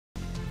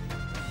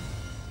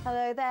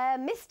Hello there.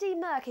 Misty,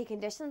 murky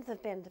conditions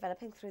have been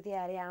developing through the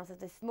early hours of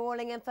this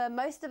morning, and for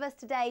most of us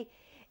today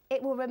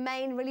it will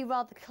remain really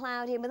rather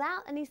cloudy and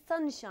without any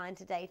sunshine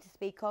today to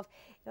speak of.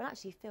 It will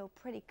actually feel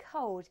pretty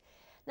cold.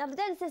 Now, the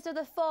densest of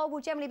the fog will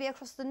generally be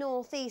across the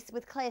northeast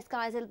with clear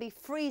skies. It'll be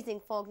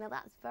freezing fog. Now,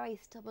 that's very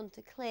stubborn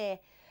to clear.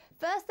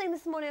 First thing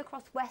this morning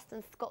across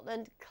western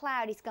Scotland,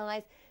 cloudy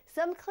skies.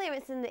 Some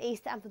clearance in the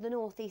east and for the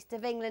northeast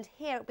of England.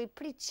 Here it'll be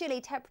pretty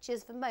chilly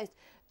temperatures for most,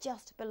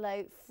 just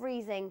below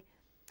freezing.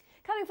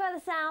 Coming further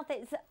south,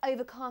 it's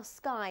overcast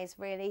skies,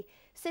 really.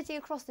 Sitting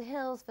across the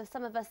hills, for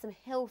some of us, some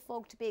hill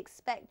fog to be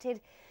expected.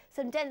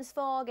 Some dense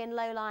fog in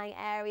low-lying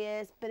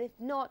areas, but if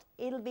not,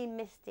 it'll be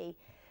misty.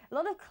 A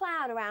lot of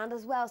cloud around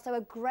as well, so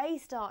a grey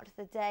start to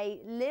the day.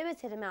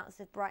 Limited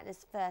amounts of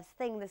brightness first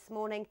thing this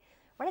morning.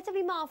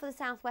 Relatively mild for the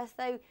southwest,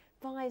 though,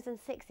 5s and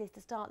 6s to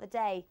start the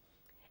day.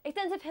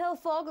 Extensive hill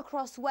fog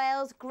across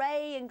Wales,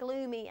 grey and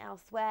gloomy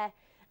elsewhere.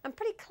 And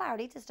pretty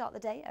cloudy to start the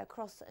day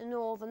across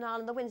Northern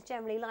Ireland. The wind's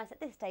generally light at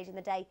this stage in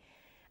the day.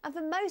 And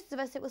for most of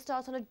us, it will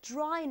start on a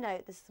dry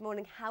note this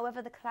morning.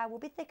 However, the cloud will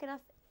be thick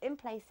enough in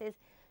places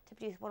to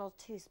produce 1 or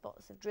 2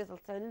 spots of drizzle,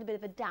 so a little bit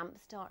of a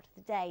damp start to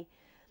the day.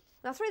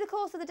 Now, through the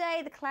course of the day,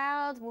 the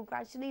clouds will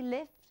gradually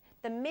lift.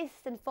 The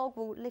mist and fog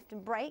will lift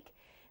and break.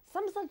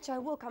 Some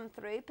sunshine will come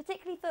through,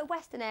 particularly for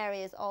western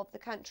areas of the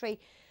country,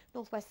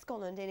 northwest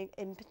Scotland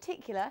in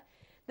particular.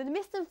 The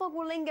mist and fog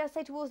will linger,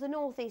 say, towards the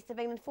northeast of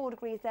England, 4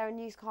 degrees there in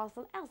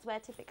Newcastle, elsewhere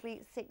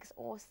typically 6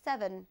 or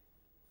 7.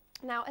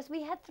 Now, as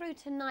we head through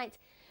tonight,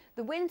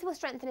 the winds will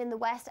strengthen in the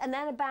west and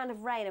then a band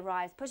of rain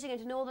arrives, pushing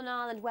into Northern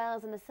Ireland,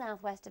 Wales and the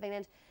southwest of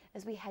England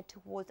as we head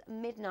towards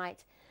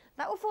midnight.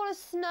 That will follow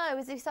snow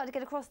as we start to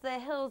get across the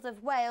hills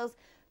of Wales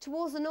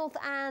towards the north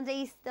and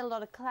east. Still a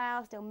lot of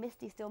clouds, still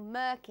misty, still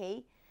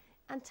murky.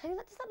 And turning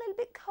that just a little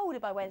bit colder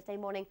by Wednesday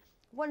morning.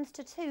 1s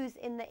to 2s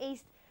in the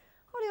east,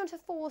 holding on to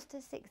 4s to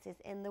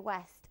 6s in the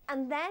west.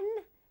 And then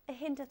a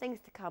hint of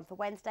things to come. For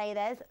Wednesday,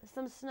 there's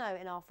some snow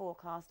in our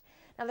forecast.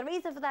 Now, the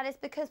reason for that is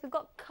because we've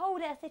got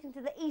cold air sitting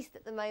to the east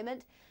at the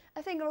moment.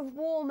 A finger of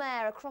warm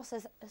air across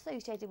us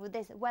associated with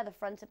this weather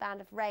front, a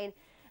band of rain.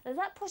 And as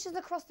that pushes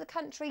across the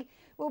country,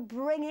 we'll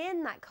bring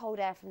in that cold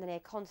air from the near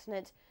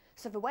continent.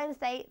 So for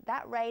Wednesday,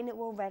 that rain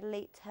will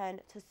readily turn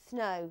to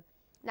snow.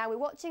 Now, we're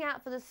watching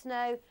out for the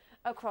snow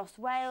across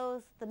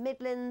Wales, the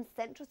Midlands,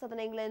 central southern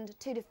England,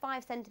 2 to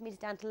 5 centimetres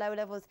down to lower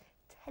levels,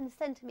 10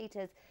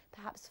 centimetres,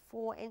 perhaps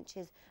 4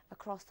 inches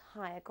across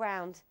higher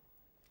ground.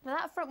 Now,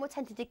 that front will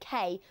tend to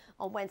decay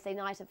on Wednesday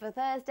night, and for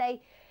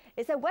Thursday,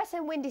 it's a wet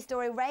and windy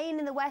story. Rain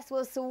in the west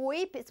will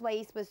sweep its way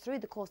eastwards through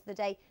the course of the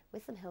day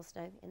with some hill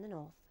snow in the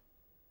north.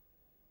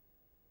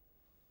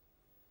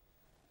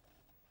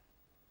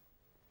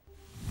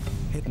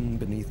 Hidden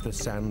beneath the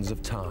sands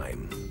of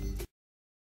time,